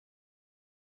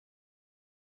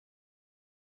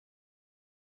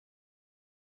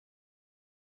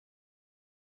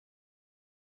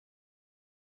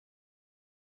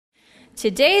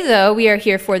Today, though, we are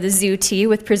here for the Zoo Tea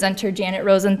with presenter Janet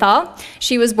Rosenthal.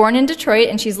 She was born in Detroit,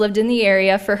 and she's lived in the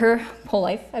area for her whole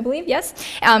life, I believe, yes.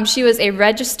 She was a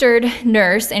registered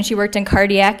nurse, and she worked in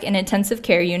cardiac and intensive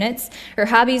care units. Her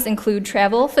hobbies include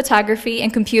travel, photography,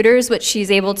 and computers, which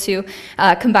she's able to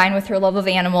combine with her love of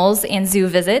animals and zoo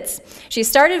visits. She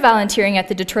started volunteering at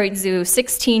the Detroit Zoo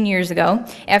 16 years ago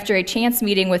after a chance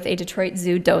meeting with a Detroit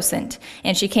Zoo docent,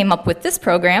 and she came up with this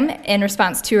program in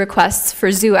response to requests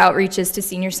for zoo outreaches to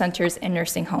senior centers and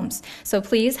nursing homes. So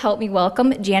please help me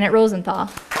welcome Janet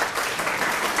Rosenthal.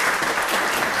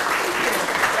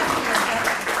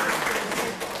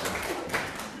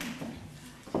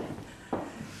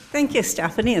 Thank you,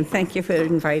 Stephanie, and thank you for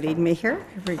inviting me here.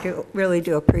 I really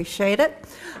do appreciate it.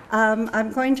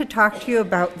 I'm going to talk to you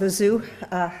about the zoo,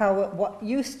 what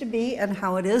used to be and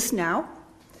how it is now.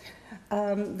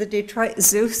 The Detroit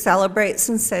Zoo celebrates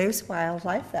and saves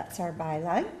wildlife. That's our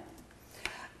byline.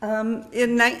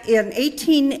 In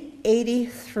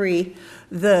 1883,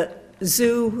 the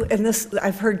zoo, and this,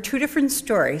 I've heard two different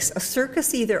stories. A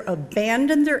circus either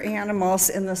abandoned their animals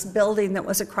in this building that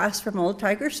was across from Old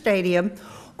Tiger Stadium,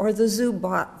 or the zoo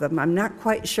bought them. I'm not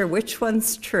quite sure which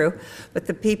one's true, but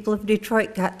the people of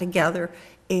Detroit got together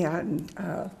and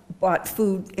bought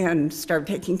food and started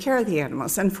taking care of the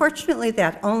animals. Unfortunately,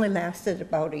 that only lasted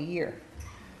about a year.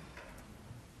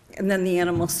 And then the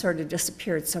animals sort of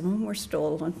disappeared. Some of them were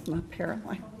stolen,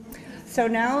 apparently. So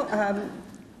now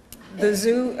the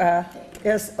zoo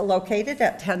is located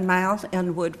at 10 Mile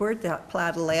and Woodward. That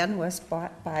plot of land was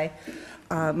bought by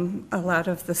a lot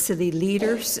of the city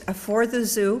leaders for the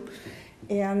zoo,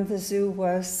 and the zoo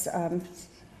was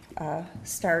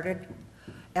started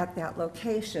at that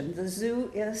location. The zoo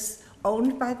is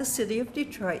owned by the city of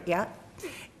Detroit yet,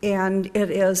 and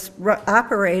it is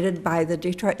operated by the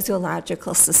Detroit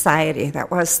Zoological Society.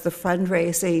 That was the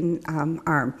fundraising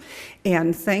arm.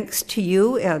 And thanks to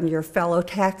you and your fellow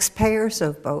taxpayers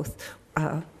of both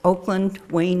Oakland,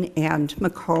 Wayne, and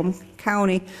Macomb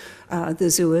County, the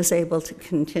zoo is able to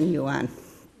continue on.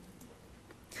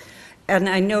 And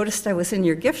I noticed, I was in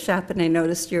your gift shop, and I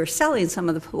noticed you're selling some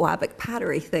of the Pewabic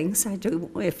pottery things. I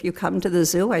do, if you come to the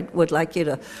zoo, I would like you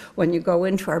to, when you go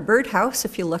into our birdhouse,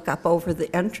 if you look up over the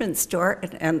entrance door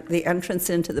and the entrance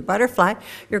into the butterfly,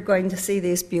 you're going to see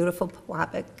these beautiful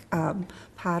Pewabic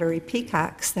pottery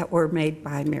peacocks that were made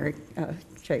by Mary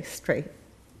J. Strait.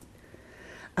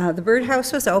 The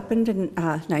birdhouse was opened in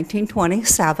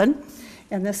 1927.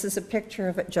 And this is a picture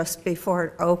of it just before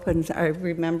it opened. I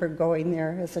remember going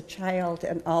there as a child,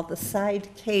 and all the side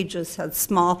cages had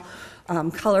small,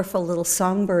 colorful little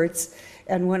songbirds.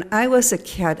 And when I was a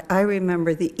kid, I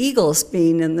remember the eagles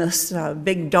being in this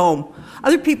big dome.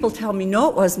 Other people tell me, no,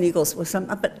 it wasn't eagles, it was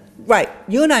something, but right,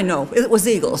 you and I know, it was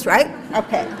eagles, right?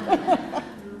 Okay.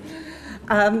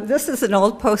 This is an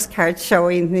old postcard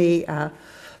showing the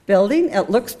building. It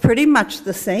looks pretty much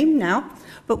the same now.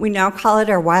 But we now call it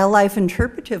our Wildlife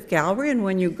Interpretive Gallery, and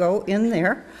when you go in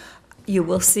there, you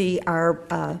will see our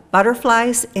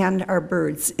butterflies and our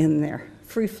birds in there,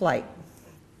 free flight.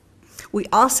 We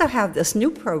also have this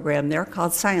new program there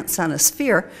called Science on a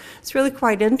Sphere. It's really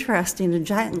quite interesting. A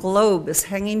giant globe is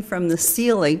hanging from the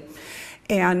ceiling,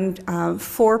 and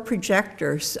 4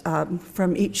 projectors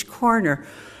from each corner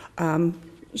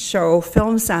show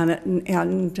films on it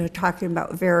and talking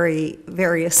about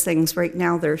various things. Right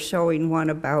now they're showing one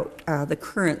about the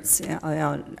currents,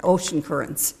 ocean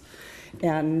currents.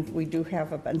 And we do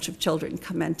have a bunch of children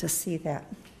come in to see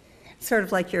that. It's sort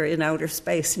of like you're in outer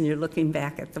space and you're looking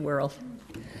back at the world.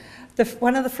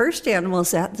 One of the first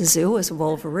animals at the zoo was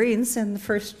wolverines, and the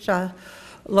first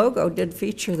logo did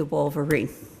feature the wolverine.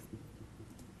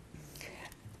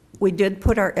 We did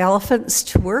put our elephants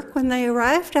to work when they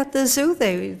arrived at the zoo.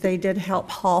 They did help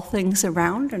haul things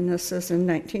around, and this is in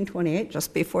 1928,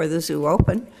 just before the zoo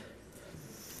opened.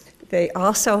 They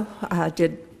also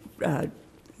did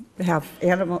have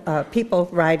people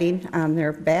riding on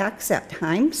their backs at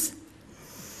times.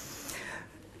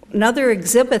 Another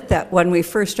exhibit that when we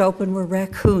first opened were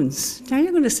raccoons. Now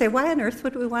you're going to say, why on earth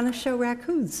would we want to show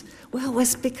raccoons? Well, it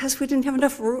was because we didn't have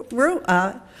enough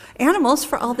animals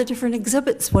for all the different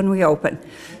exhibits when we opened.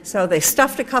 So they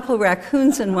stuffed a couple of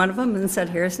raccoons in one of them and said,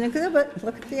 here's an exhibit,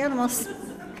 look at the animals.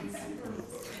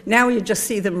 Now you just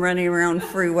see them running around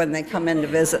free when they come in to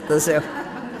visit the zoo.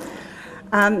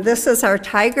 This is our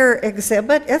tiger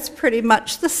exhibit. It's pretty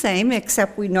much the same,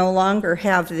 except we no longer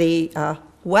have the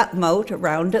wet moat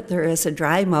around it. There is a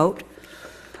dry moat.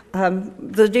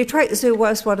 The Detroit Zoo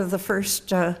was one of the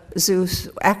first zoos,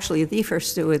 actually the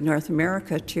first zoo in North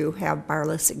America to have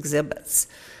barless exhibits.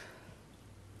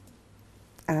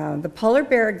 The polar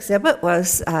bear exhibit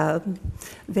was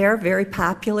there, very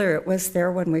popular. It was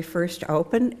there when we first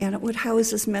opened, and it would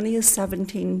house as many as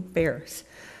 17 bears.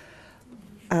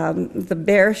 The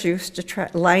bears used to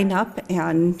line up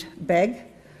and beg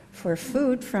for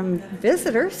food from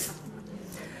visitors,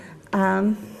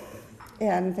 and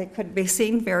they could be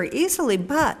seen very easily,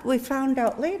 but we found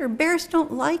out later bears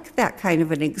don't like that kind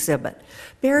of an exhibit.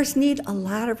 Bears need a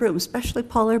lot of room, especially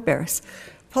polar bears.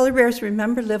 Polar bears,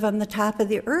 remember, live on the top of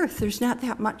the earth. There's not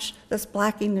that much that's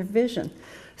blocking their vision.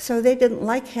 So they didn't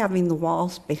like having the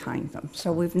walls behind them.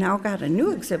 So we've now got a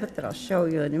new exhibit that I'll show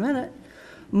you in a minute.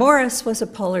 Morris was a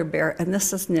polar bear, and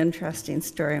this is an interesting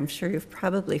story. I'm sure you've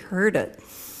probably heard it.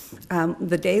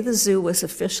 The day the zoo was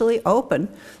officially open,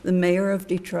 the mayor of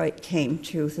Detroit came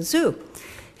to the zoo.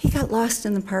 He got lost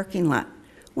in the parking lot,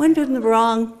 went in the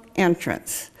wrong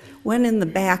entrance, went in the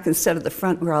back instead of the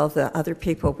front where all the other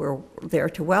people were there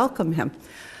to welcome him.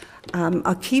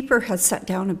 A keeper had set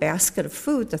down a basket of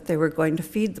food that they were going to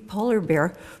feed the polar bear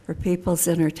for people's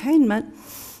entertainment.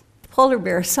 The polar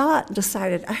bear saw it and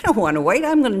decided, I don't want to wait,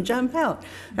 I'm going to jump out.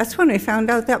 That's when we found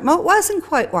out that moat wasn't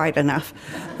quite wide enough.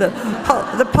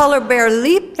 The polar bear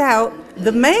leaped out.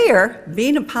 The mayor,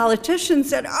 being a politician,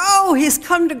 said, oh, he's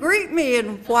come to greet me,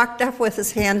 and walked up with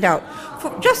his hand out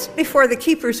just before the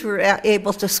keepers were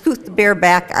able to scoot the bear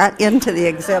back into the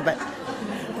exhibit.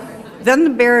 Then the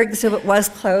bear exhibit was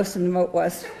closed and the moat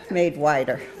was made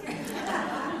wider.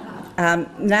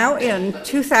 Now in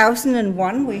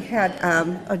 2001, we had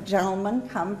a gentleman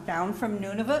come down from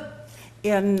Nunavut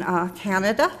in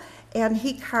Canada, and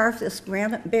he carved this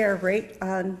granite bear right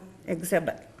on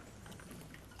exhibit.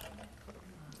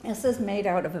 This is made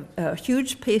out of a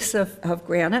huge piece of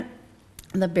granite.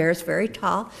 The bear's very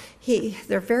tall.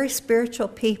 They're very spiritual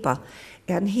people,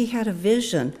 and he had a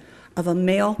vision of a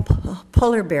male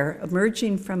polar bear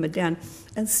emerging from a den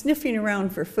and sniffing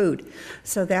around for food.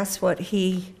 So that's what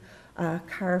he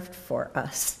carved for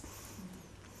us.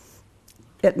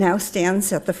 It now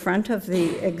stands at the front of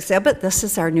the exhibit. This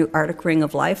is our new Arctic Ring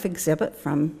of Life exhibit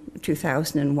from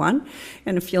 2001.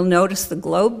 And if you'll notice the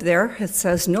globe there, it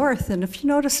says north. And if you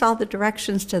notice all the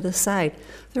directions to the side,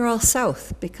 they're all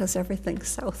south, because everything's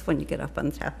south when you get up on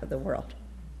the top of the world.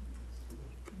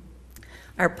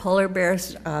 Our polar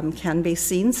bears can be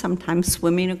seen sometimes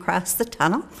swimming across the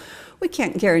tunnel. We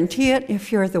can't guarantee it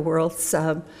if you're the world's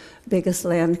biggest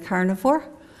land carnivore.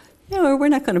 You know, we're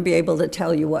not going to be able to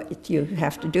tell you what you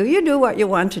have to do. You do what you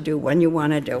want to do when you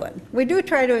want to do it. We do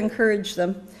try to encourage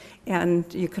them, and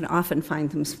you can often find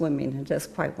them swimming. It is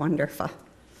quite wonderful.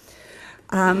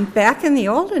 Back in the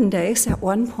olden days, at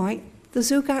one point, the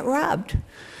zoo got robbed.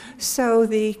 So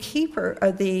the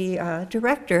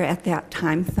director at that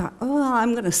time thought, oh,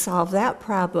 I'm going to solve that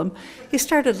problem. He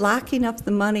started locking up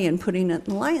the money and putting it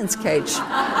in the lion's cage.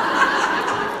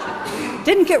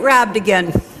 Didn't get robbed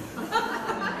again.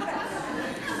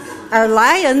 Our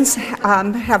lions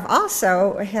have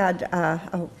also had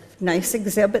a nice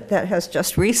exhibit that has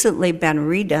just recently been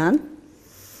redone.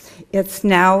 It's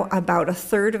now about a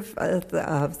third of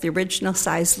the original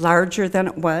size, larger than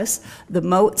it was. The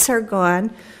moats are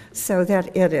gone so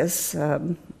that it is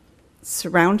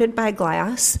surrounded by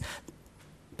glass.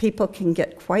 People can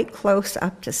get quite close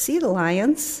up to see the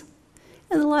lions,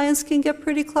 and the lions can get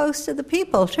pretty close to the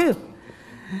people too.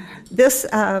 This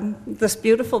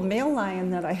beautiful male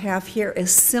lion that I have here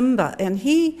is Simba, and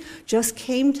he just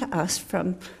came to us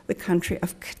from the country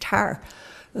of Qatar.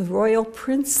 The royal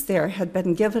prince there had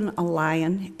been given a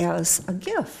lion as a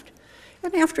gift.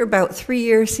 And after about 3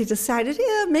 years, he decided,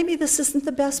 yeah, maybe this isn't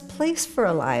the best place for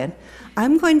a lion.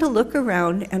 I'm going to look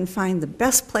around and find the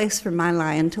best place for my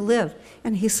lion to live.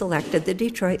 And he selected the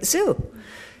Detroit Zoo.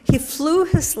 He flew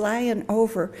his lion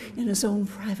over in his own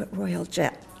private royal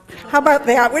jet. How about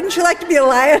that? Wouldn't you like to be a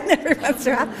lion every once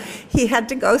in a while? He had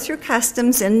to go through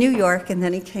customs in New York, and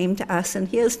then he came to us, and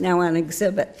he is now on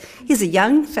exhibit. He's a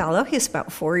young fellow. He's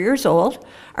about 4 years old.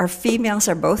 Our females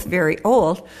are both very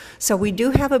old, so we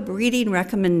do have a breeding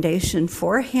recommendation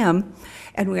for him,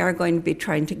 and we are going to be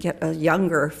trying to get a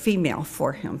younger female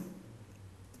for him.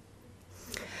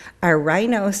 Our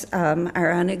rhinos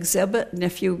are on exhibit, and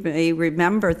if you may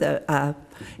remember the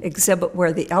exhibit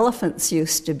where the elephants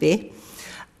used to be,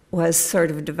 was sort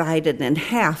of divided in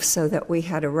half so that we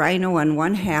had a rhino on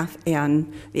one half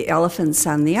and the elephants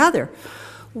on the other.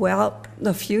 Well,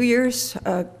 a few years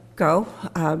ago,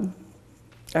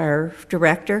 our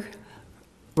director,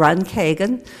 Ron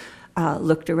Kagan,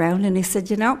 looked around and he said,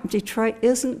 you know, Detroit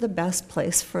isn't the best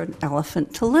place for an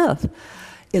elephant to live.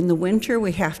 In the winter,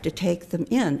 we have to take them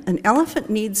in. An elephant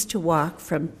needs to walk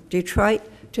from Detroit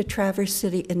to Traverse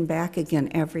City and back again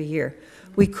every year.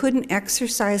 We couldn't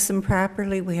exercise them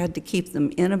properly. We had to keep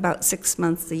them in about 6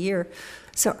 months a year.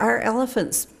 So our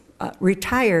elephants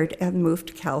retired and moved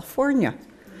to California.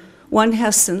 One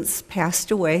has since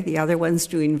passed away. The other one's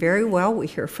doing very well. We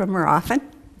hear from her often.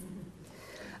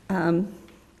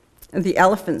 The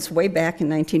elephants, way back in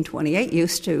 1928,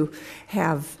 used to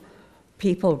have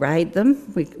people ride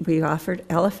them. We offered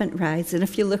elephant rides. And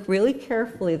if you look really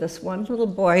carefully, this one little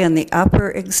boy in the upper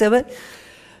exhibit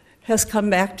has come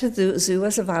back to the zoo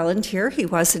as a volunteer. He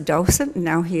was a docent, and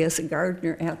now he is a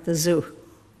gardener at the zoo.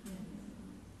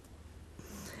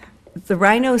 The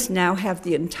rhinos now have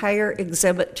the entire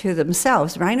exhibit to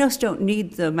themselves. Rhinos don't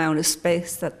need the amount of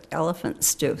space that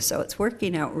elephants do, so it's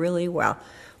working out really well.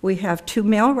 We have 2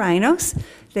 male rhinos.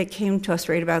 They came to us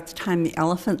right about the time the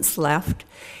elephants left,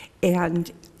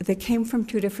 and they came from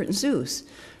 2 different zoos.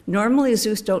 Normally,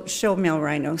 zoos don't show male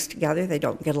rhinos together. They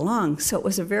don't get along, so it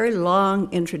was a very long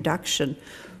introduction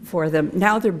for them.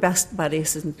 Now they're best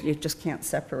buddies, and you just can't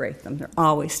separate them. They're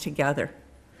always together.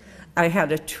 I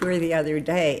had a tour the other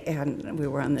day, and we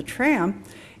were on the tram,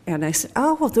 and I said,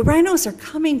 oh, well, the rhinos are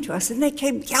coming to us, and they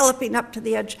came galloping up to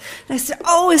the edge. And I said,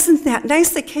 oh, isn't that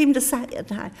nice? They came to side,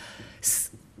 and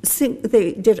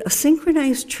they did a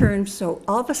synchronized turn, so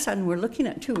all of a sudden we're looking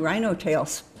at 2 rhino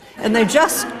tails, and they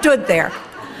just stood there.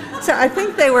 So I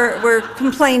think they were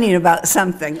complaining about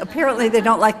something. Apparently they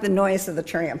don't like the noise of the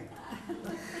tram.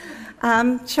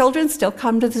 Children still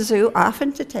come to the zoo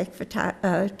often to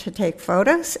take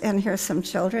photos, and here's some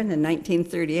children in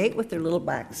 1938 with their little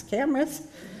box cameras.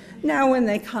 Now when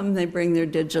they come, they bring their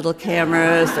digital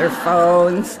cameras, their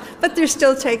phones, but they're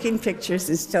still taking pictures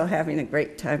and still having a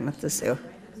great time at the zoo.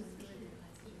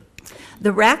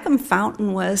 The Rackham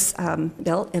Fountain was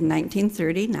built in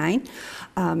 1939.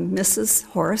 Mrs.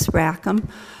 Horace Rackham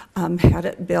had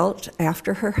it built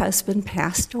after her husband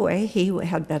passed away. He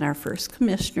had been our first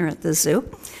commissioner at the zoo.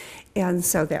 And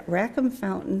so that Rackham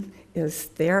Fountain is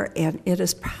there, and it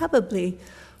is probably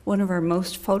one of our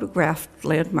most photographed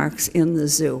landmarks in the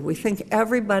zoo. We think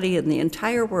everybody in the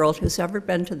entire world who's ever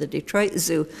been to the Detroit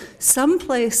Zoo,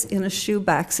 someplace in a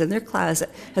shoebox in their closet,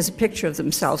 has a picture of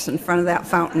themselves in front of that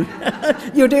fountain.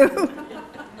 You do?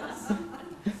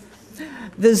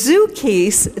 The zoo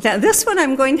keys, now this one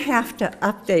I'm going to have to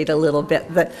update a little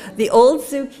bit. The old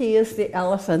zoo key is the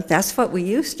elephant. That's what we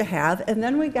used to have. And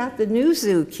then we got the new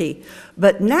zoo key.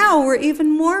 But now we're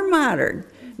even more modern.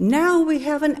 Now we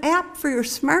have an app for your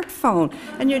smartphone,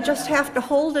 and you just have to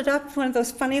hold it up, one of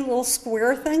those funny little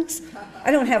square things.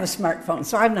 I don't have a smartphone,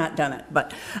 so I've not done it,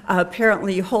 but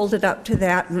apparently you hold it up to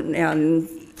that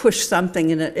and push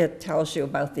something, and it tells you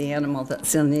about the animal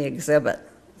that's in the exhibit.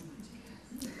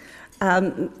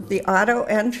 The auto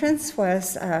entrance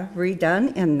was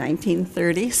redone in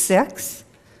 1936,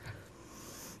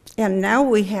 and now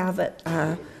we have it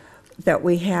that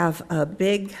we have a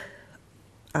big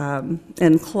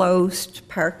enclosed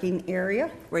parking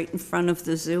area right in front of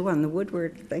the zoo on the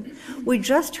Woodward thing. We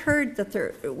just heard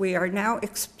that we are now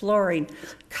exploring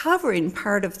covering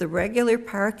part of the regular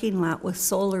parking lot with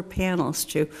solar panels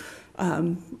to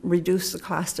reduce the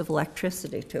cost of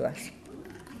electricity to us.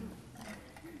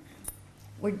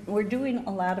 We're doing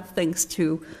a lot of things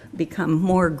to become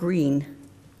more green.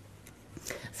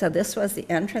 So this was the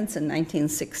entrance in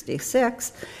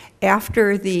 1966.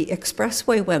 After the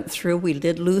expressway went through, we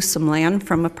did lose some land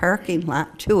from a parking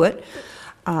lot to it.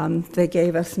 They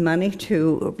gave us money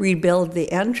to rebuild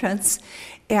the entrance.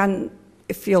 And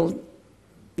if you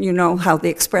know how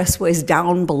the expressway is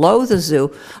down below the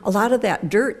zoo, a lot of that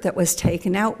dirt that was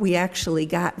taken out, we actually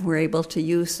got and were able to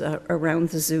use around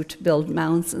the zoo to build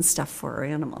mounds and stuff for our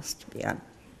animals to be on.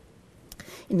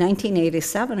 In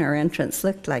 1987, our entrance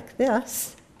looked like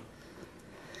this.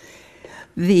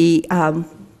 The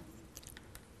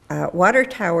water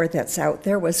tower that's out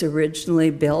there was originally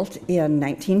built in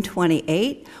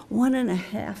 1928,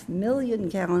 1.5 million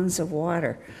gallons of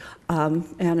water.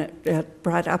 And it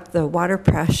brought up the water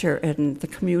pressure in the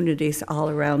communities all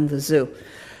around the zoo.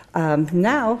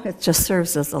 Now it just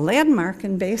serves as a landmark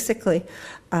and basically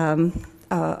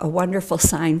a wonderful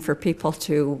sign for people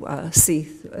to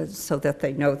see so that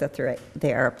they know that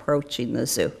they are approaching the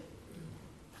zoo.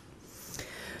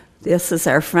 This is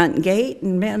our front gate,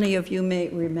 and many of you may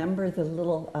remember the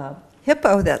little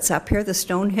hippo that's up here, the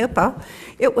stone hippo.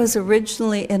 It was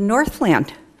originally in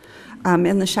Northland,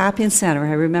 in the shopping center.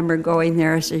 I remember going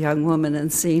there as a young woman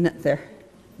and seeing it there.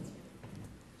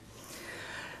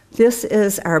 This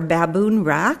is our baboon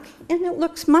rock, and it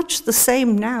looks much the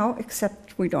same now,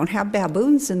 except we don't have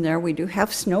baboons in there. We do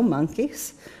have snow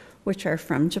monkeys, which are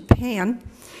from Japan.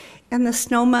 And the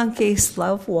snow monkeys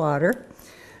love water.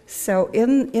 So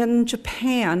in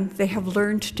Japan, they have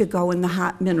learned to go in the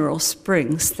hot mineral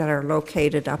springs that are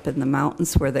located up in the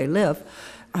mountains where they live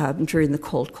during the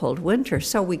cold, cold winter.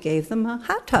 So we gave them a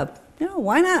hot tub. You know,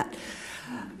 why not?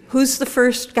 Who's the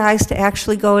first guys to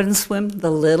actually go in and swim?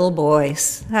 The little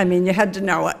boys. I mean, you had to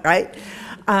know it, right?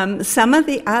 Some of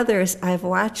the others, I've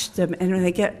watched them, and when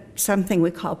they get something we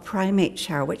call primate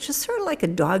shower, which is sort of like a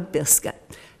dog biscuit.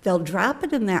 They'll drop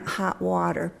it in that hot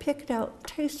water, pick it out,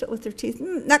 taste it with their teeth,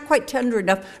 not quite tender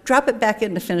enough, drop it back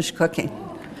in to finish cooking.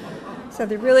 So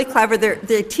they're really clever.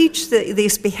 They teach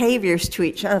these behaviors to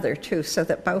each other, too, so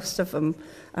that most of them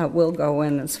will go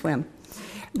in and swim.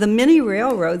 The mini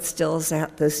railroad still is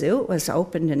at the zoo. It was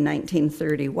opened in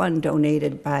 1931,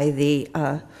 donated by the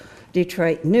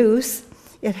Detroit News.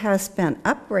 It has been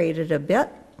upgraded a bit.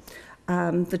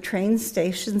 The train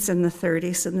stations in the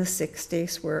 30s and the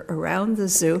 60s were around the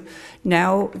zoo.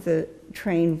 Now the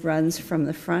train runs from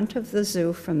the front of the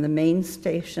zoo, from the main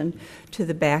station to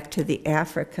the back to the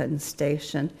African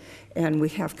station. And we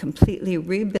have completely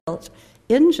rebuilt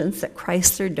engines that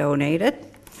Chrysler donated.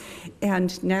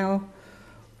 And now,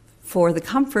 for the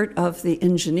comfort of the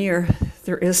engineer,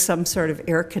 there is some sort of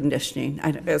air conditioning.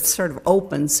 It's sort of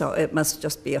open, so it must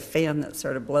just be a fan that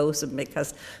sort of blows them,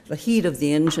 because the heat of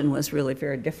the engine was really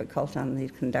very difficult on the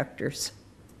conductors.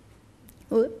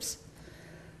 Oops.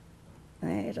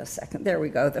 Wait a second. There we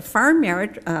go. The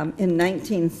farmyard in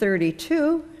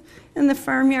 1932, and the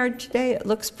farmyard today, it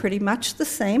looks pretty much the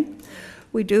same.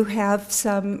 We do have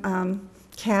some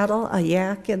cattle, a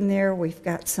yak in there, we've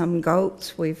got some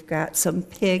goats, we've got some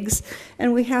pigs,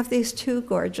 and we have these two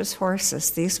gorgeous horses.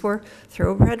 These were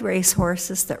thoroughbred race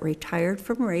horses that retired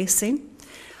from racing.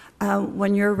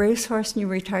 When you're a racehorse and you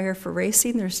retire for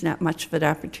racing, there's not much of an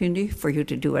opportunity for you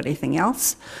to do anything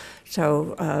else.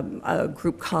 So a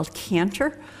group called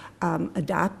Cantor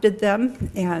adopted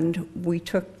them, and we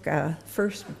took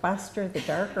first Buster, the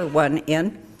darker one,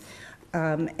 in,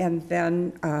 and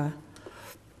then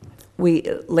we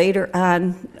later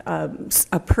on,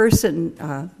 a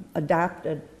person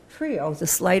adopted Trio,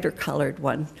 this lighter colored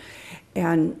one,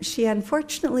 and she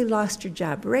unfortunately lost her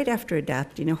job right after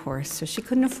adopting a horse, so she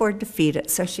couldn't afford to feed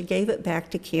it, so she gave it back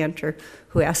to Cantor,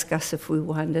 who asked us if we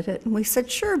wanted it, and we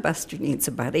said, sure, Buster needs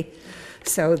a buddy.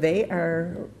 So they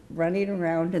are running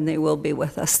around, and they will be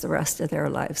with us the rest of their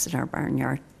lives in our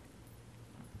barnyard.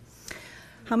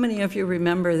 How many of you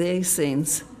remember these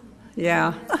scenes?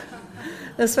 Yeah.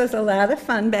 This was a lot of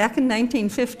fun back in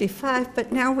 1955,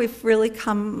 but now we've really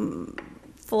come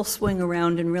full swing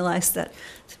around and realized that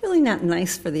it's really not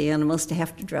nice for the animals to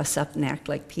have to dress up and act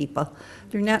like people.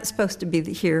 They're not supposed to be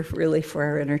here really for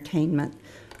our entertainment.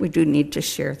 We do need to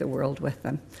share the world with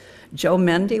them. Joe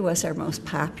Mendy was our most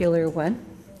popular one,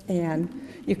 and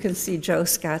you can see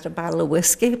Joe's got a bottle of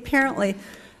whiskey. Apparently,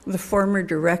 the former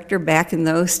director back in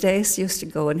those days used to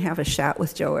go and have a shot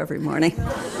with Joe every morning.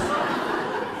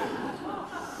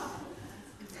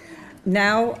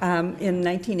 Now, in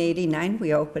 1989,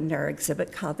 we opened our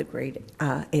exhibit called The Great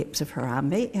Apes of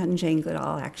Harambe, and Jane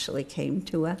Goodall actually came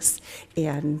to us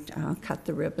and cut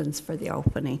the ribbons for the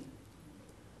opening.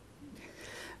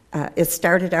 It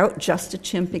started out just a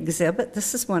chimp exhibit.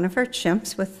 This is one of our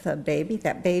chimps with a baby.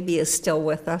 That baby is still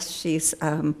with us. This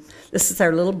is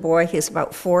our little boy. He's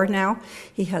about 4 now.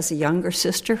 He has a younger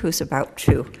sister who's about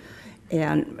 2.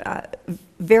 And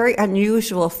very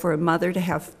unusual for a mother to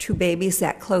have 2 babies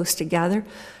that close together.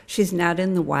 She's not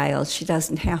in the wild. She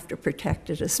doesn't have to protect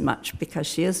it as much because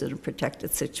she is in a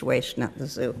protected situation at the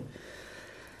zoo.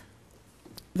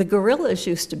 The gorillas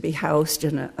used to be housed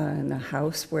in a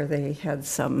house where they had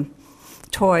some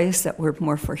toys that were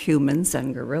more for humans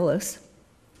than gorillas.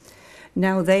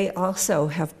 Now they also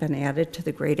have been added to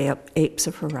the Great Apes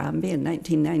of Harambe in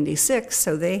 1996,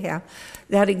 so they have,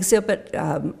 that exhibit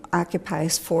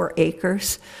occupies 4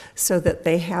 acres so that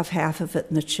they have half of it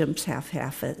and the chimps have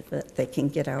half of it. They can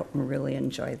get out and really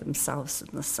enjoy themselves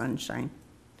in the sunshine.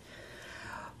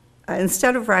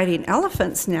 Instead of riding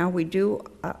elephants now, we do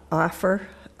offer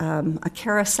a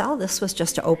carousel. This was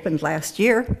just opened last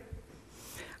year.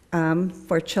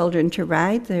 For children to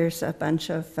ride. There's a bunch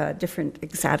of different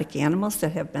exotic animals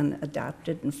that have been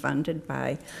adopted and funded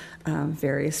by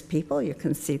various people. You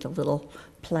can see the little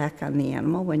plaque on the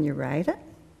animal when you ride it.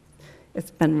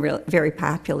 It's been very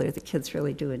popular. The kids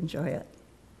really do enjoy it.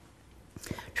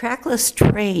 Trackless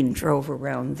train drove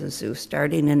around the zoo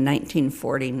starting in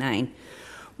 1949.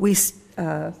 We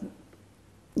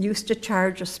used to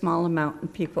charge a small amount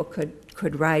and people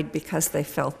could ride because they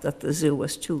felt that the zoo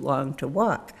was too long to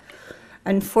walk.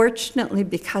 Unfortunately,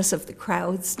 because of the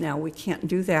crowds now, we can't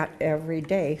do that every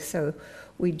day, so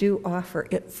We do offer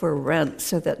it for rent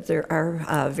so that there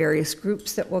are various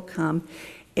groups that will come.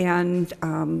 And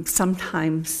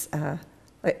sometimes,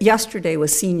 yesterday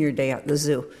was senior day at the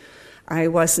zoo. I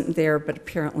wasn't there, but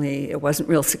apparently it wasn't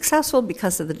real successful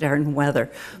because of the darn weather.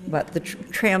 But the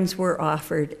trams were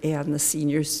offered, and the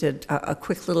seniors did a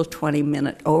quick little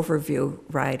 20-minute overview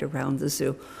ride around the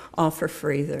zoo, all for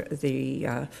free.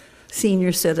 The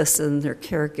senior citizen, their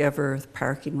caregiver, the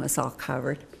parking was all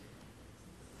covered.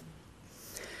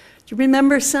 Do you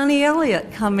remember Sonny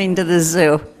Elliott coming to the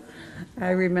zoo? I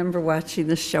remember watching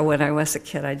the show when I was a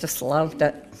kid. I just loved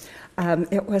it.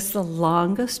 It was the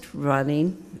longest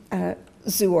running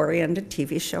zoo-oriented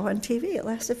TV show on TV. It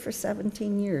lasted for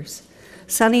 17 years.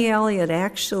 Sonny Elliott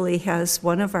actually has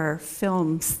one of our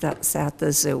films that's at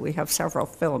the zoo. We have several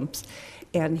films,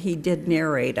 and he did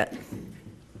narrate it.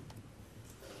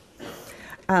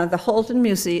 The Holden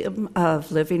Museum of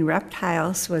Living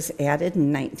Reptiles was added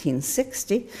in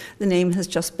 1960. The name has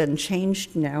just been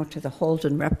changed now to the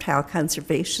Holden Reptile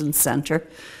Conservation Center,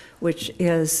 which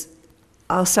is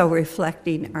also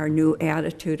reflecting our new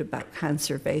attitude about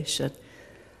conservation.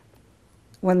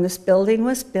 When this building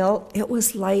was built, it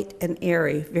was light and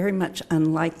airy, very much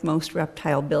unlike most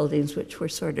reptile buildings, which were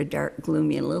sort of dark,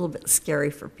 gloomy, and a little bit scary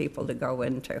for people to go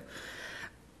into.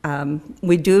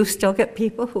 We do still get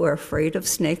people who are afraid of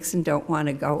snakes and don't want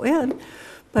to go in,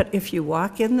 but if you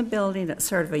walk in the building, it's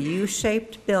sort of a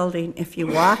U-shaped building. If you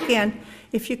walk in,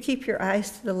 if you keep your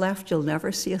eyes to the left, you'll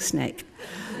never see a snake.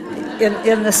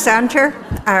 In the center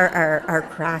are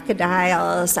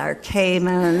crocodiles, our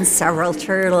caimans, several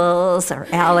turtles, our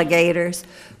alligators,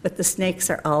 but the snakes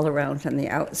are all around on the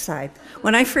outside.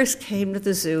 When I first came to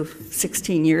the zoo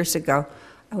 16 years ago,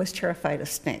 I was terrified of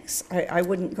snakes. I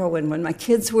wouldn't go in. When my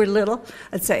kids were little,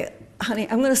 I'd say, honey,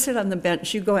 I'm going to sit on the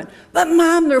bench. You go in. But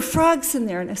Mom, there are frogs in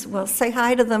there. And I said, well, say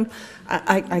hi to them.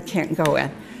 I can't go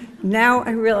in. Now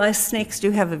I realize snakes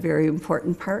do have a very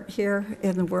important part here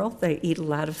in the world. They eat a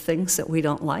lot of things that we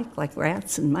don't like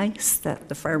rats and mice that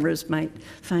the farmers might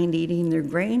find eating their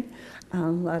grain, a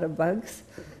lot of bugs.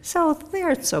 So they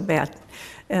aren't so bad.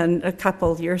 And a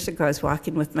couple of years ago, I was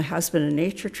walking with my husband in a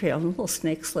nature trail, and a little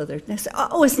snake slithered. And I said,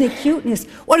 oh, isn't it cute? And he said,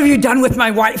 what have you done with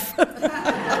my wife?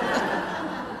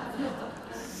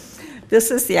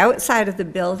 This is the outside of the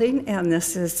building, and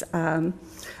this is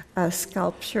a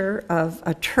sculpture of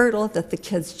a turtle that the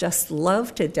kids just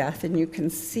love to death. And you can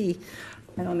see,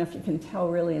 I don't know if you can tell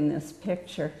really in this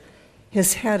picture,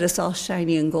 his head is all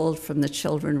shiny and gold from the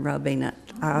children rubbing it.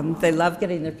 They love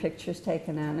getting their pictures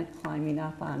taken on it, climbing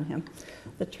up on him.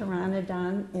 The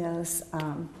pteranodon is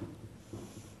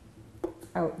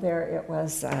out there. It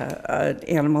was an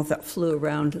animal that flew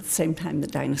around at the same time the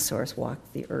dinosaurs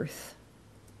walked the earth.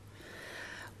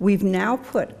 We've now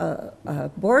put a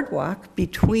boardwalk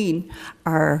between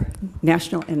our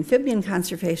National Amphibian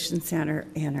Conservation Center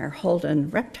and our Holden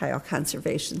Reptile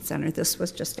Conservation Center. This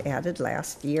was just added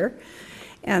last year.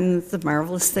 And the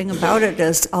marvelous thing about it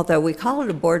is, although we call it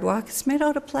a boardwalk, it's made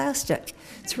out of plastic.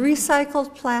 It's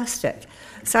recycled plastic.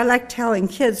 So I like telling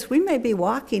kids, we may be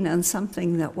walking on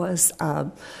something that was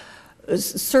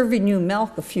serving you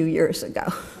milk a few years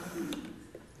ago.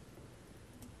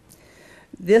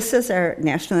 This is our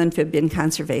National Amphibian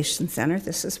Conservation Center.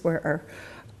 This is where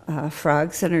our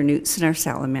frogs and our newts and our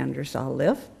salamanders all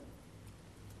live.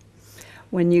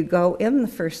 When you go in, the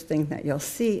first thing that you'll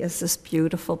see is this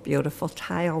beautiful, beautiful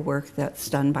tile work that's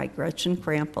done by Gretchen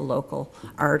Kramp, a local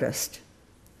artist.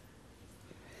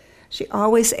 She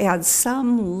always adds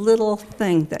some little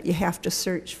thing that you have to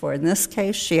search for. In this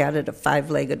case, she added a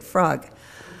five-legged frog.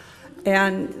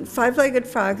 And five-legged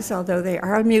frogs, although they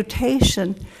are a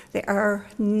mutation, they are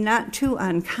not too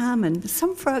uncommon.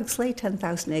 Some frogs lay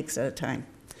 10,000 eggs at a time.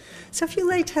 So if you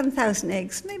lay 10,000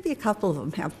 eggs, maybe a couple of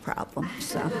them have problems.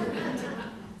 So.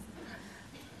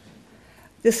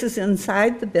 This is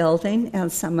inside the building,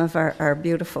 and some of our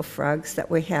beautiful frogs that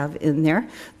we have in there.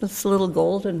 This little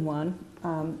golden one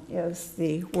is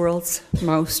the world's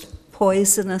most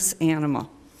poisonous animal.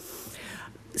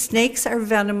 Snakes are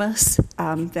venomous.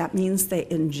 That means they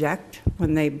inject,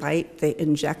 when they bite, they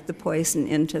inject the poison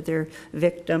into their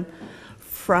victim.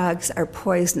 Frogs are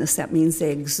poisonous. That means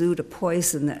they exude a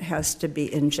poison that has to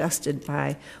be ingested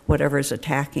by whatever's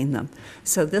attacking them.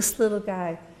 So this little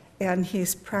guy, and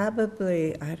he's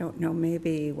probably, I don't know,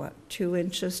 maybe, 2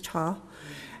 inches tall,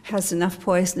 has enough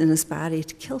poison in his body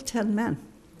to kill 10 men.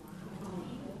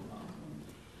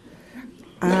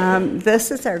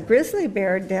 This is our grizzly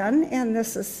bear den, and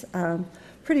this is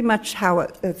pretty much how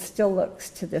it still looks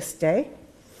to this day.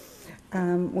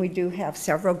 We do have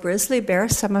several grizzly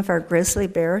bears. Some of our grizzly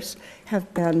bears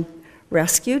have been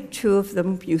rescued. 2 of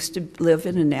them used to live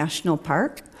in a national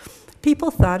park. People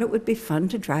thought it would be fun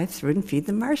to drive through and feed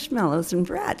them marshmallows and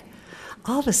bread.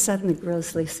 All of a sudden, the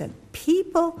grizzly said,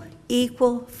 "People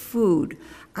equal food.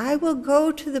 I will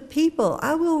go to the people.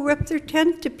 I will rip their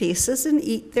tent to pieces and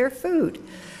eat their food."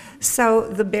 So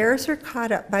the bears are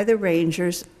caught up by the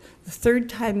rangers. The 3rd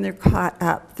time they're caught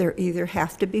up, they either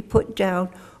have to be put down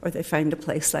or they find a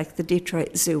place like the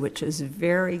Detroit Zoo, which is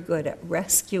very good at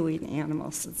rescuing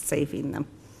animals and saving them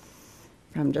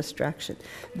from destruction.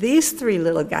 These 3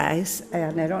 little guys,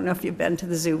 and I don't know if you've been to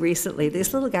the zoo recently,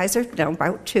 these little guys are now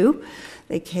about 2.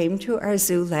 They came to our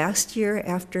zoo last year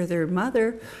after their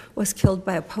mother was killed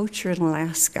by a poacher in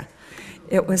Alaska.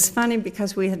 It was funny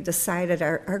because we had decided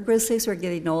our grizzlies were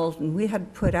getting old, and we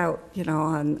had put out,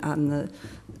 on the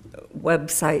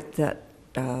website that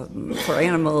for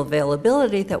animal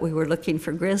availability that we were looking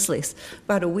for grizzlies.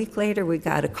 About a week later, we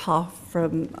got a call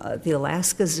from the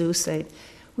Alaska Zoo saying,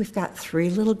 "We've got 3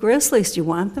 little grizzlies. Do you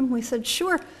want them?" We said,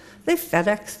 "Sure." They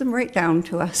FedExed them right down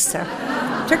to us. So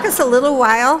it took us a little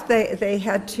while. They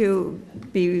had to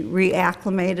be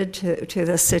reacclimated to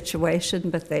the situation,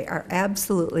 but they are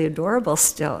absolutely adorable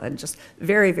still and just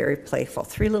very, very playful.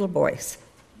 3 little boys.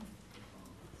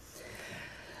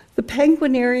 The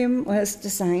Penguinarium was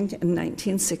designed in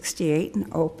 1968 and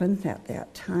opened at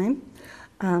that time.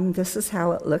 This is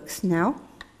how it looks now.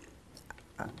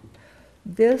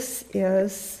 This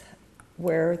is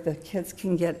where the kids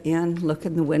can get in, look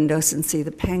in the windows, and see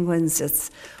the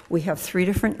penguins. We have 3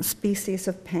 different species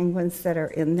of penguins that are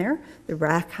in there, the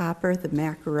rockhopper, the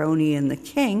macaroni, and the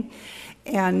king.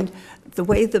 And the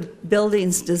way the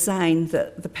building's designed,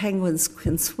 the penguins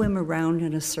can swim around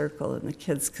in a circle and the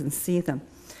kids can see them.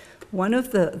 One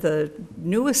of the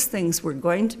newest things we're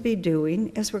going to be doing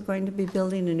is we're going to be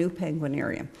building a new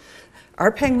penguinarium.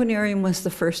 Our penguinarium was the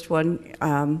first one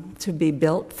to be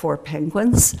built for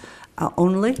penguins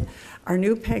only. Our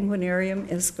new penguinarium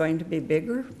is going to be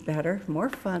bigger, better, more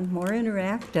fun, more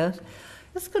interactive.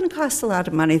 It's going to cost a lot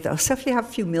of money, though, so if you have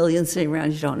a few million sitting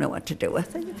around you don't know what to do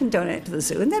with it, you can donate it to the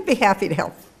zoo, and they'd be happy to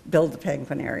help build the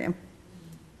penguinarium.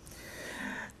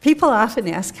 People often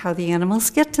ask how the animals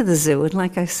get to the zoo, and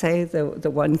like I say, the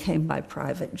one came by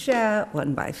private jet,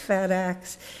 one by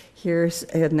FedEx. Here's,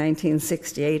 in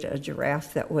 1968, a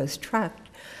giraffe that was trucked.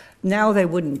 Now they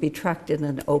wouldn't be trucked in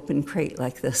an open crate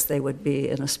like this. They would be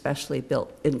in a specially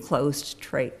built enclosed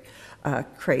crate,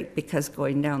 because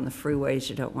going down the freeways,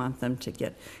 you don't want them to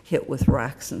get hit with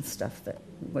rocks and stuff that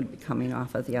would be coming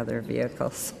off of the other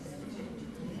vehicles.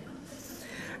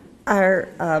 Our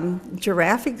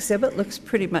giraffe exhibit looks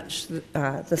pretty much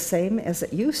the same as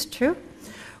it used to.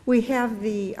 We have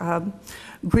the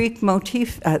Greek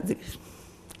motif,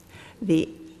 the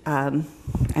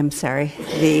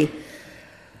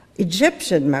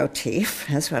Egyptian motif,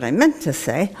 is what I meant to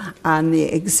say, on the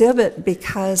exhibit,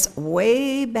 because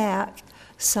way back,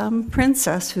 some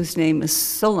princess whose name is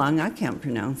so long I can't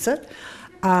pronounce it,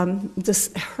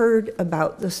 just heard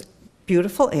about this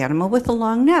beautiful animal with a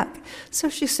long neck. So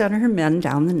she sent her men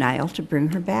down the Nile to bring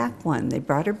her back one. They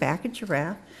brought her back a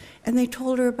giraffe, and they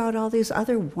told her about all these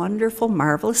other wonderful,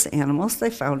 marvelous animals they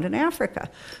found in Africa.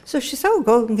 So she said, "Oh,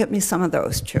 go and get me some of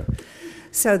those too."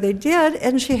 So they did,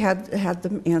 and she had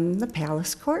them in the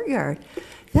palace courtyard.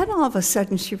 Then all of a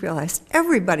sudden she realized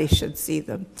everybody should see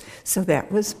them. So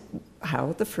that was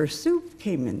how the first zoo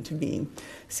came into being.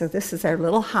 So this is our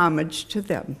little homage to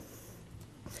them.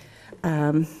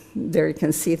 There you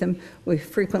can see them. We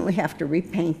frequently have to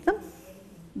repaint them,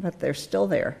 but they're still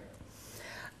there.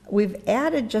 We've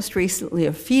added just recently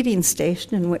a feeding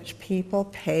station in which people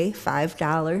pay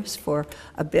 $5 for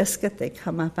a biscuit. They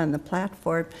come up on the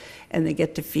platform and they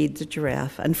get to feed the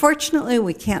giraffe. Unfortunately,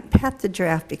 we can't pet the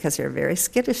giraffe because they're a very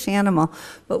skittish animal,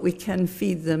 but we can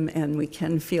feed them and we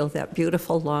can feel that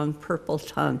beautiful long purple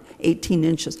tongue, 18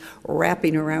 inches,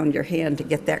 wrapping around your hand to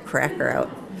get that cracker out.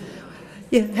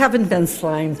 You haven't been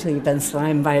slimed till you've been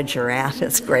slimed by a giraffe.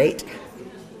 It's great.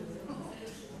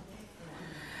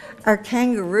 Our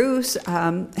kangaroos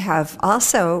have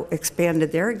also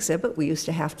expanded their exhibit. We used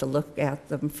to have to look at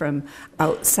them from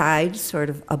outside, sort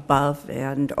of above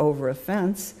and over a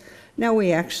fence. Now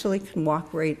we actually can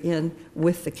walk right in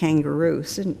with the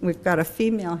kangaroos. And we've got a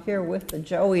female here with the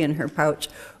joey in her pouch.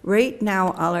 Right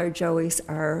now, all our joeys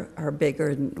are bigger,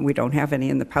 and we don't have any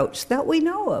in the pouch that we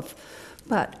know of.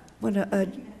 But when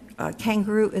a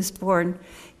kangaroo is born,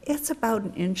 it's about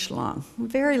an inch long,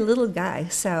 very little guy.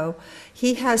 So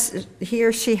he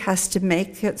or she has to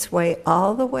make its way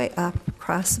all the way up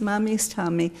across mommy's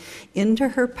tummy into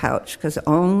her pouch, because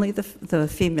only the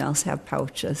females have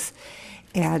pouches.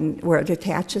 and where it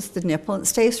attaches the nipple and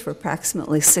stays for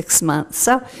approximately 6 months.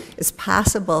 So it's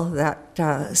possible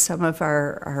that some of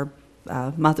our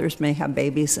mothers may have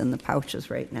babies in the pouches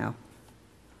right now.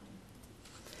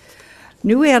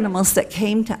 New animals that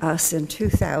came to us in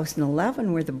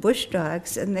 2011 were the bush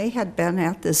dogs, and they had been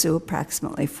at the zoo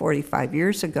approximately 45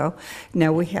 years ago.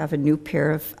 Now we have a new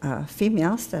pair of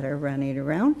females that are running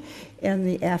around, and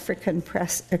the African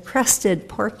crested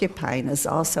porcupine is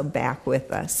also back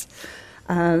with us.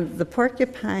 The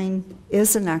porcupine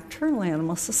is a nocturnal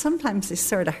animal, so sometimes he's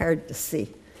sort of hard to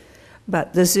see.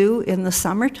 But the zoo in the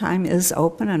summertime is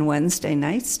open on Wednesday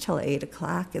nights till 8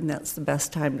 o'clock, and that's the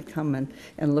best time to come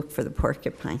and look for the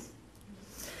porcupine.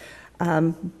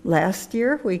 Last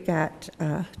year we got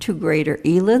 2 greater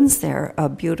elands. They're a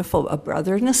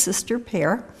brother and a sister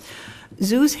pair.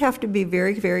 Zoos have to be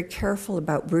very, very careful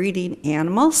about breeding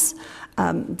animals.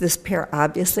 This pair,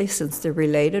 obviously, since they're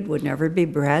related, would never be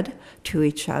bred to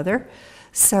each other.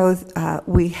 So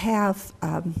we have,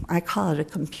 I call it a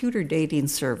computer dating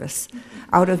service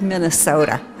out of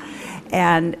Minnesota.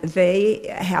 And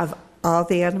they have all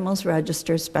the animals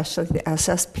registered, especially the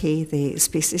SSP, the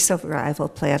Species Survival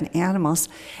Plan animals,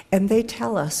 and they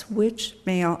tell us which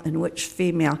male and which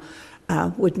female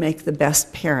would make the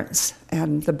best parents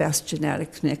and the best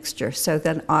genetic mixture. So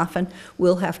then often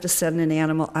we'll have to send an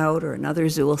animal out, or another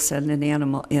zoo will send an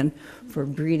animal in for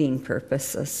breeding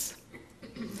purposes.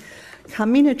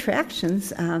 Coming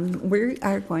attractions, we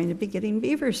are going to be getting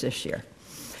beavers this year.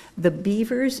 The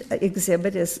beavers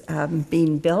exhibit is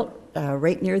being built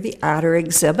right near the otter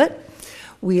exhibit.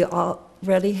 We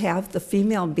already have the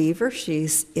female beaver.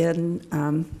 She's in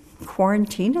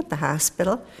quarantine at the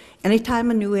hospital.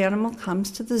 Anytime a new animal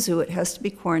comes to the zoo, it has to be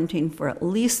quarantined for at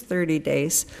least 30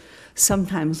 days,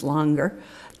 sometimes longer,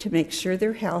 to make sure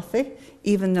they're healthy.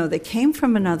 Even though they came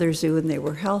from another zoo and they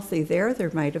were healthy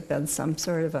there might have been some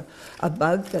sort of a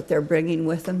bug that they're bringing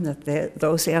with them that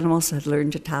those animals had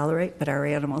learned to tolerate, but our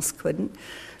animals couldn't.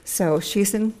 So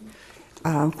she's in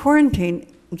quarantine.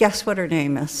 Guess what her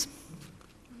name is?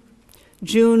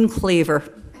 June Cleaver.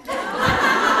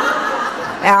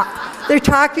 They're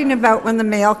talking about when the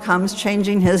male comes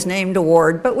changing his name to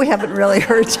Ward, but we haven't really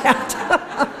heard yet.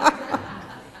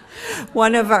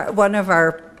 One of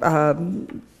our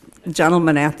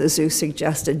gentlemen at the zoo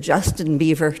suggested Justin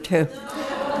Beaver too,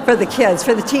 for the kids,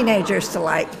 for the teenagers to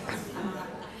like.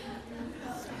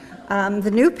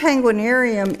 The new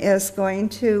penguinarium is going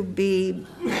to be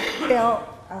built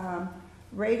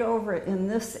right over in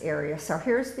this area. So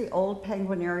here's the old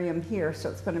penguinarium here, so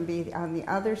it's going to be on the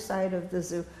other side of the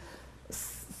zoo,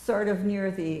 sort of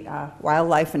near the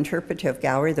Wildlife Interpretive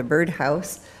Gallery, the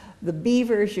birdhouse. The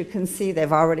beavers, you can see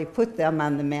they've already put them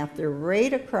on the map. They're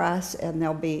right across, and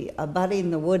they'll be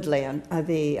abutting the woodland,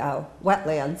 the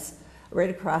wetlands, right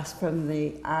across from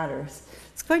the otters.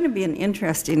 It's going to be an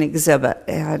interesting exhibit,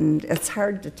 and it's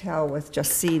hard to tell with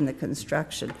just seeing the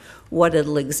construction what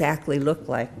it'll exactly look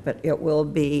like, but it will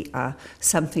be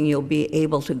something you'll be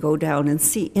able to go down and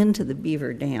see into the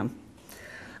beaver dam.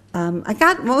 I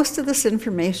got most of this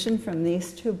information from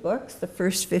these 2 books, The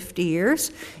First 50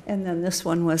 Years, and then this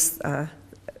one was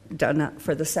done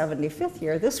for the 75th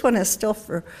year. This one is still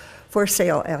for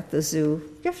sale at the zoo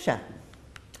gift shop.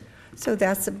 So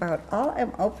that's about all.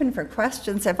 I'm open for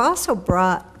questions. I've also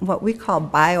brought what we call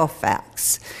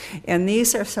biofacts, and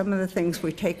these are some of the things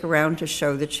we take around to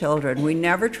show the children. We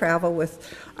never travel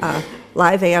with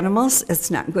live animals.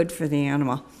 It's not good for the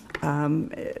animal.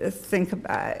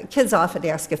 Kids often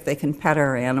ask if they can pet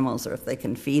our animals or if they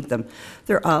can feed them.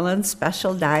 They're all on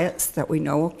special diets that we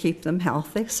know will keep them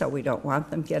healthy, so we don't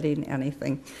want them getting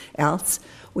anything else.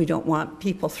 We don't want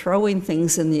people throwing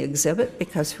things in the exhibit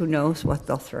because who knows what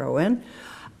they'll throw in.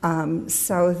 And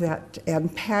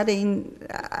patting,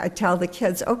 I tell the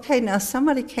kids, okay, now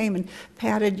somebody came and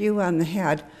patted you on the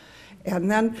head,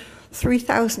 and then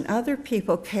 3,000 other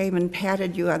people came and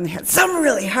patted you on the head, some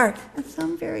really hard and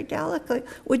some very delicately.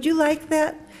 Would you like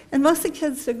that? And most of the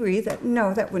kids agree that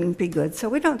no, that wouldn't be good. So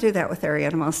we don't do that with our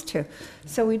animals too.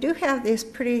 So we do have these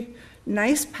pretty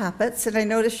nice puppets, and I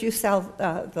notice you sell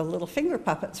the little finger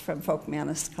puppets from Folk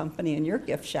Manus Company in your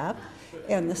gift shop.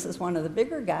 And this is one of the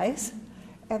bigger guys,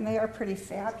 and they are pretty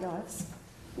fabulous.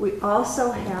 We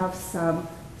also have some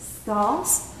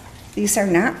skulls. These are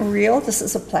not real. This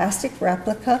is a plastic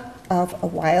replica of a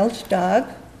wild dog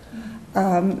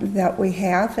that we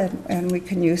have and we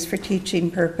can use for teaching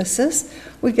purposes.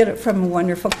 We get it from a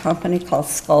wonderful company called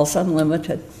Skulls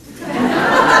Unlimited.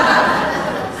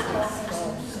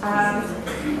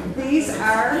 These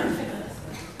are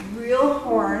real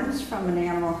horns from an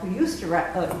animal who used to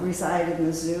reside in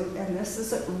the zoo, and this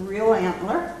is a real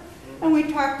antler. And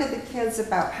we talked to the kids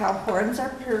about how horns are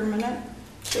permanent.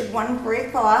 Should one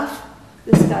break off,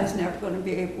 this guy's never going to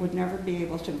be would never be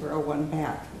able to grow one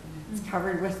back. It's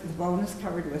covered with, the bone is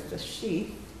covered with the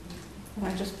sheath. And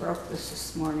I just broke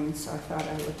this morning, so I thought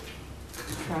I would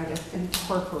try to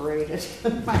incorporate it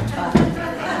in my talk.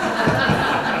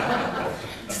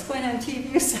 Squint on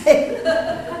TV, you say.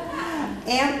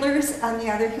 Antlers, on the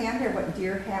other hand, are what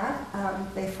deer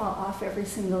have. They fall off every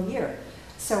single year.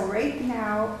 So right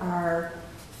now, our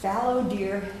fallow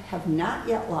deer have not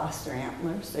yet lost their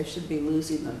antlers. They should be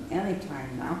losing them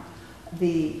anytime now.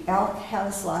 The elk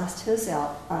has lost his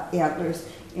antlers,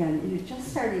 and you're just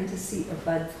starting to see a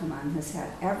bud come on his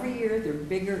head. Every year, they're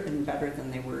bigger and better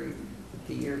than they were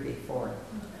the year before.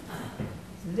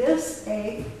 This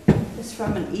egg is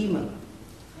from an emu.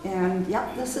 And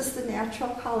yep, this is the natural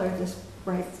color, this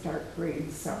bright dark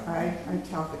green. So I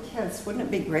tell the kids, wouldn't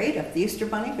it be great if the Easter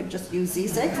Bunny could just use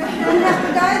these eggs? We wouldn't have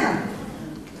to dye them.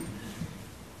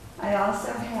 I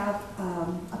also have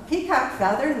a peacock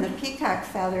feather, and the peacock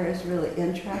feather is really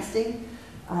interesting.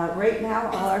 Right now,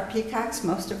 all our peacocks,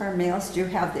 most of our males do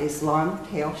have these long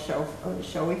tail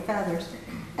showy feathers.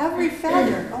 Every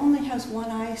feather only has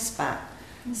one eye spot.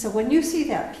 So when you see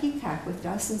that peacock with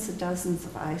dozens and dozens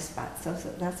of eye spots,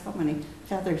 that's how many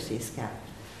feathers he's got.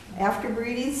 After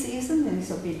breeding season, these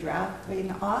will be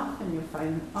dropping off, and you'll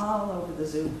find them all over the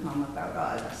zoo come about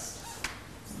August.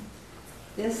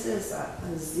 This is a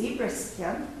zebra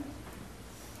skin,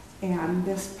 and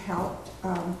this pelt,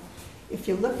 if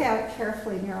you look at it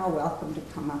carefully, and you're all welcome to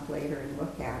come up later and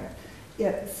look at it,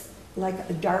 it's like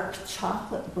a dark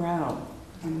chocolate brown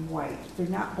and white. They're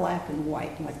not black and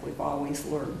white like we've always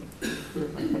learned. They're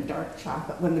like a dark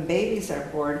chocolate. When the babies are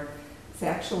born, it's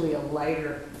actually a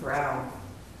lighter brown.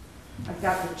 I've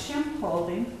got the chimp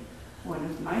holding one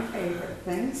of my favorite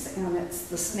things, and it's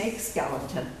the snake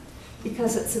skeleton.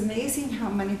 Because it's amazing how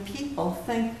many people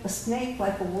think a snake,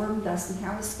 like a worm, doesn't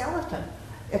have a skeleton.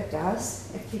 It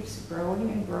does. It keeps growing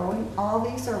and growing. All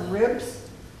these are ribs.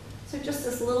 So just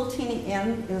this little teeny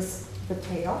end is the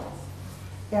tail.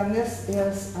 And this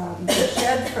is the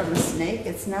shed from a snake.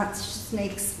 It's not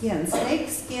snake skin. Snake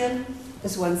skin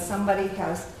is when somebody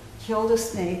has killed a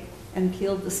snake and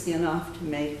peeled the skin off to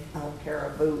make a pair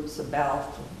of boots, a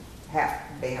belt, a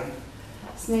hat, band.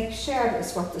 Snake shed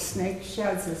is what the snake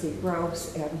sheds as he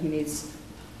grows, and he needs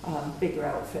a bigger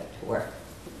outfit to wear.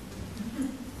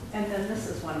 And then this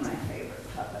is one of my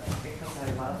favorite puppets because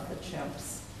I love the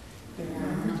chimps.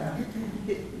 And,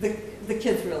 the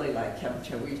kids really like him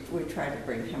too. We try to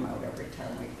bring him out every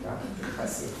time we go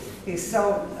because he's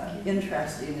so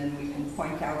interesting, and we can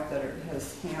point out that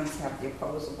his hands have the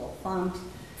opposable thumbs,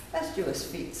 as do his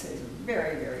feet, so he's a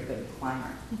very, very good climber.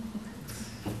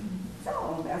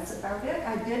 So that's about it.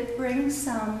 I did bring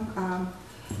some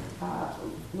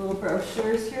little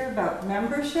brochures here about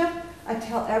membership. I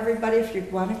tell everybody if you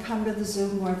want to come to the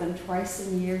zoo more than twice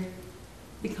a year,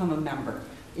 become a member.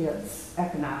 It's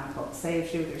economical. It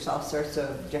saves you. There's all sorts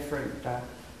of different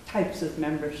types of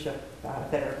membership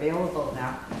that are available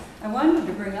now. I wanted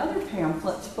to bring other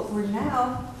pamphlets, but we're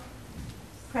now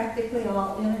practically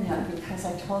all internet because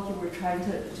I told you we're trying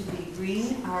to be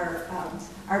green. Our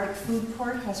Arctic Food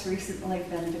Court has recently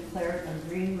been declared a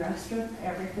green restaurant.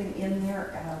 Everything in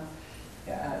there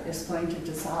is going to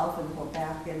dissolve and go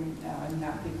back and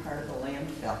not be part of the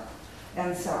landfill.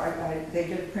 And so they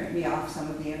did print me off some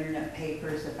of the internet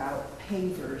papers about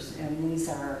pavers, and these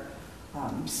are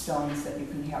stones that you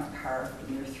can have carved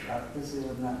and they're throughout the zoo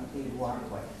and the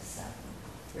walkways. So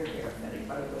they're there if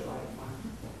anybody would like one.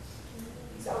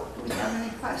 So, do we have any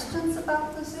questions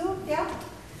about the zoo? Yeah?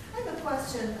 I have a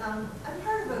question. I'm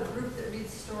part of a group that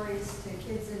reads stories to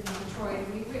kids in Detroit.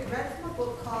 We read from a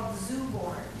book called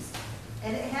Zooborns,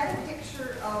 and it had a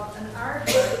picture of an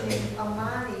artist named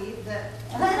Amani that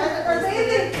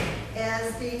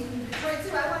as being from Detroit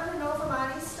Zoo. I wanted to know if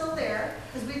Amani's still there,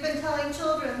 because we've been telling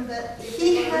children that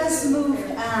he has moved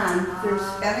on.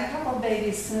 There's been a couple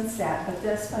babies since that, but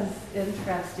this one's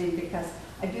interesting because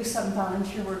I do some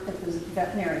volunteer work at the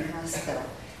veterinary hospital.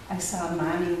 I saw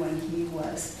Amani when he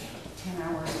was 10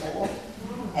 hours old,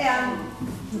 and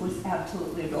he was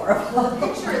absolutely adorable. The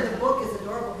picture in the book is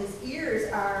adorable. His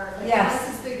ears are like almost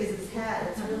as big as his head.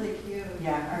 It's really cute.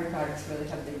 Yeah, our dogs really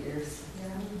have big ears. Yeah.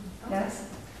 Okay. Yes?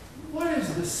 What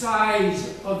is the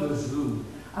size of the zoo?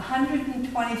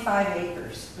 125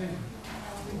 acres.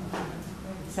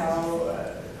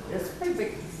 So it's pretty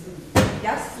big.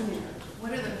 Yes?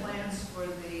 What are the plans for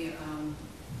the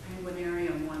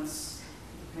penguinarium once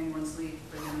the penguins leave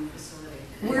for the new facility?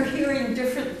 We're hearing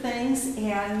different things,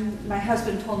 and my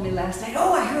husband told me last night,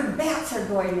 oh, I heard bats are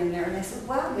going in there. And I said,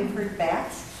 well, we've heard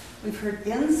bats. We've heard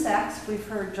insects, we've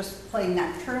heard just plain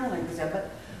nocturnal exhibit.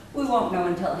 We won't know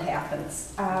until it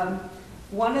happens.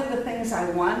 One of the things I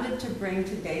wanted to bring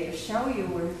today to show you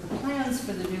were the plans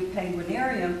for the new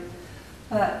penguinarium,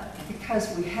 but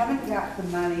because we haven't got the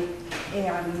money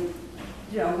and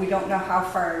we don't know how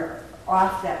far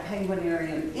off that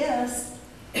penguinarium is,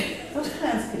 those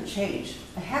plans could change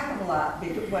a heck of a lot.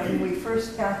 When we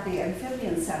first got the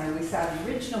amphibian center, we saw the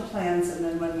original plans, and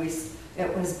then when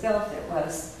it was built, it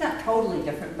was not totally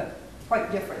different, but quite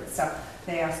different. So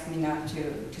they asked me not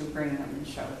to bring them and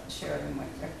share them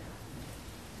with you.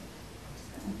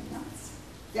 Anything else?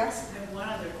 Yes? I have one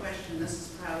other question. This is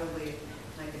probably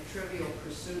like a Trivial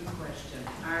Pursuit question.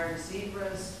 Are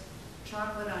zebras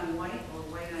chocolate on white or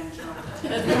white on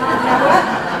chocolate?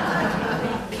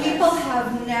 People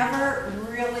have never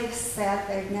really said,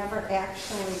 they've never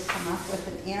actually come up with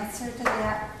an answer to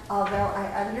that, although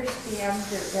I understand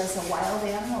there is a wild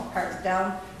animal park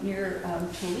down near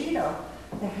Toledo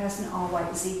that has an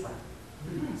all-white zebra.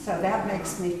 So that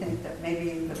makes me think that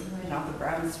maybe the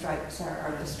brown stripes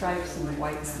are the stripes and the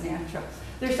white's natural.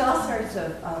 There's all sorts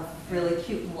of really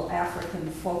cute little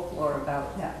African folklore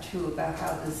about that too, about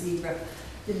how the zebra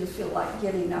didn't feel like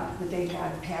getting up the day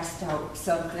had passed out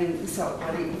something, so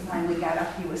when he finally got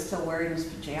up he was still wearing his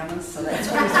pajamas, so that's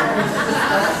what he's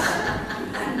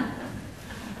wearing.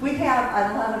 We have,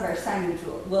 on a lot of our signage,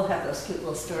 we'll have those cute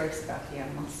little stories about the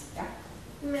animals. Yeah.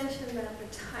 You mentioned that the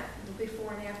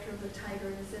before and after of the tiger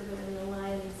exhibit and the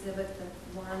lion exhibit, the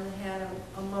one had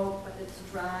a moat, but it's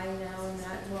dry now in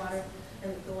that water,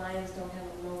 and the lions don't have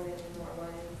a moat anymore. Why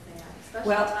is that?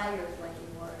 Especially tigers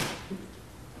liking water.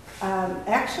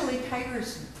 Actually,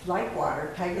 tigers like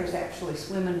water. Tigers actually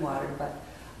swim in water, but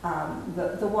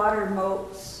the water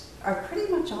moats are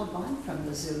pretty much all gone from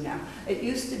the zoo now. It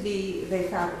used to be, they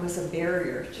thought it was a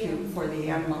barrier for the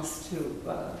animals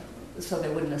to, so they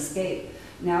wouldn't escape.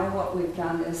 Now what we've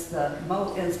done is the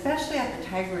moat, and especially at the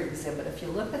tiger exhibit, if you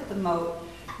look at the moat,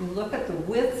 you look at the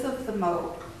width of the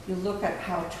moat, you look at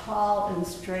how tall and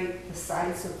straight the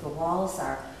sides of the walls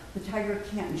are. The tiger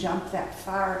can't jump that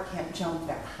far, can't jump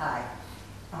that high.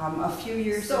 A few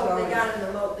years ago... So if they got in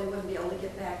the moat, they wouldn't be able to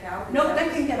get back out? No, they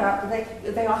can get out.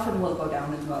 They often will go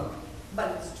down in the moat.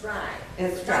 But it's dry.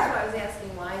 It's dry. That's why I was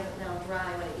asking why is it now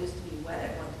dry when it used to be wet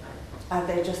at one time?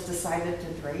 They just decided to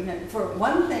drain it. For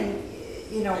one thing,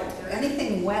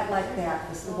 anything wet like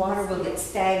that, the water will get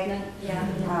stagnant. Yeah.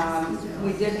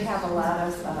 We did have a lot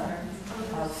of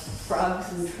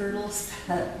frogs and turtles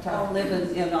that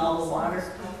live in all the water.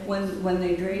 When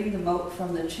they drained the moat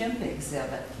from the chimp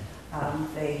exhibit,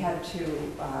 they had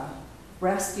to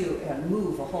rescue and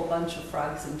move a whole bunch of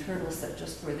frogs and turtles that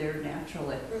just were there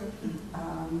naturally.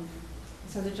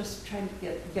 So they're just trying to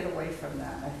get away from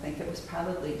that. I think it was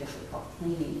probably difficult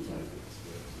cleaning too.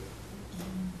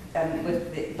 And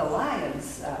with the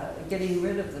lions, getting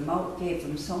rid of the moat gave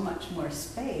them so much more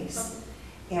space.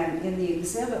 And in the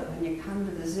exhibit, when you come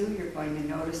to the zoo, you're going to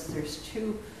notice there's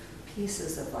two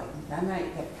pieces of like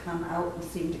benite that come out and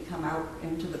seem to come out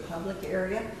into the public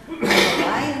area. On the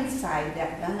lion side,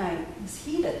 that benite is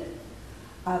heated,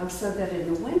 so that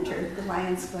in the winter, the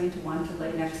lion's going to want to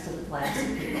lay next to the glass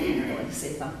and people can really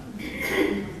see them.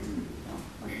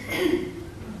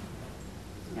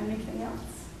 Anything else?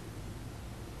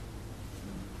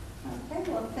 Okay,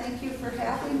 well, thank you for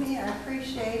having me. I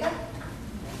appreciate it.